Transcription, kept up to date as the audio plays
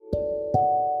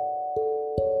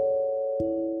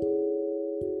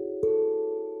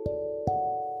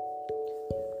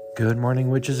Good morning,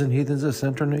 witches and heathens of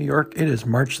Central New York. It is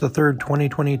March the 3rd,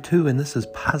 2022, and this is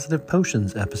Positive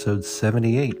Potions, episode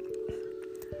 78.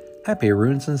 Happy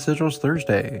Runes and Sigils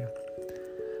Thursday.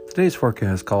 Today's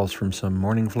forecast calls from some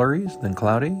morning flurries, then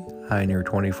cloudy, high near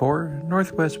 24,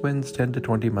 northwest winds 10 to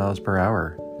 20 miles per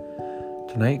hour.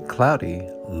 Tonight, cloudy,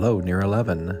 low near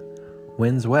 11,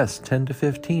 winds west 10 to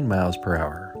 15 miles per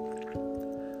hour.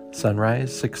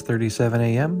 Sunrise 6:37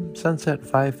 a.m., sunset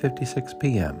 5:56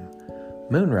 p.m.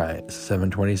 Moonrise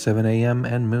 7:27 a.m.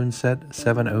 and moonset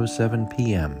 7:07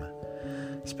 p.m.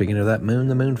 Speaking of that moon,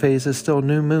 the moon phase is still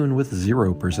new moon with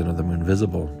 0% of the moon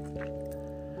visible.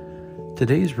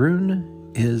 Today's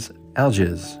rune is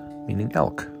Algiz, meaning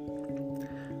elk.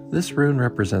 This rune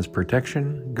represents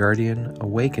protection, guardian,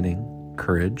 awakening,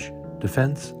 courage,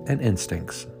 defense, and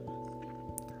instincts.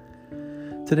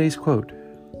 Today's quote: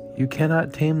 "You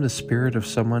cannot tame the spirit of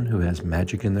someone who has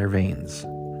magic in their veins."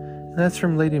 And that's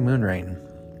from Lady Moonrain.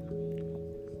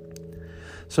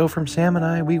 So from Sam and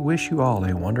I, we wish you all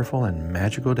a wonderful and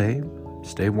magical day.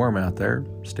 Stay warm out there,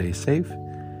 stay safe,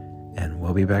 and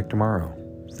we'll be back tomorrow.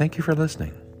 Thank you for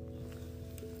listening.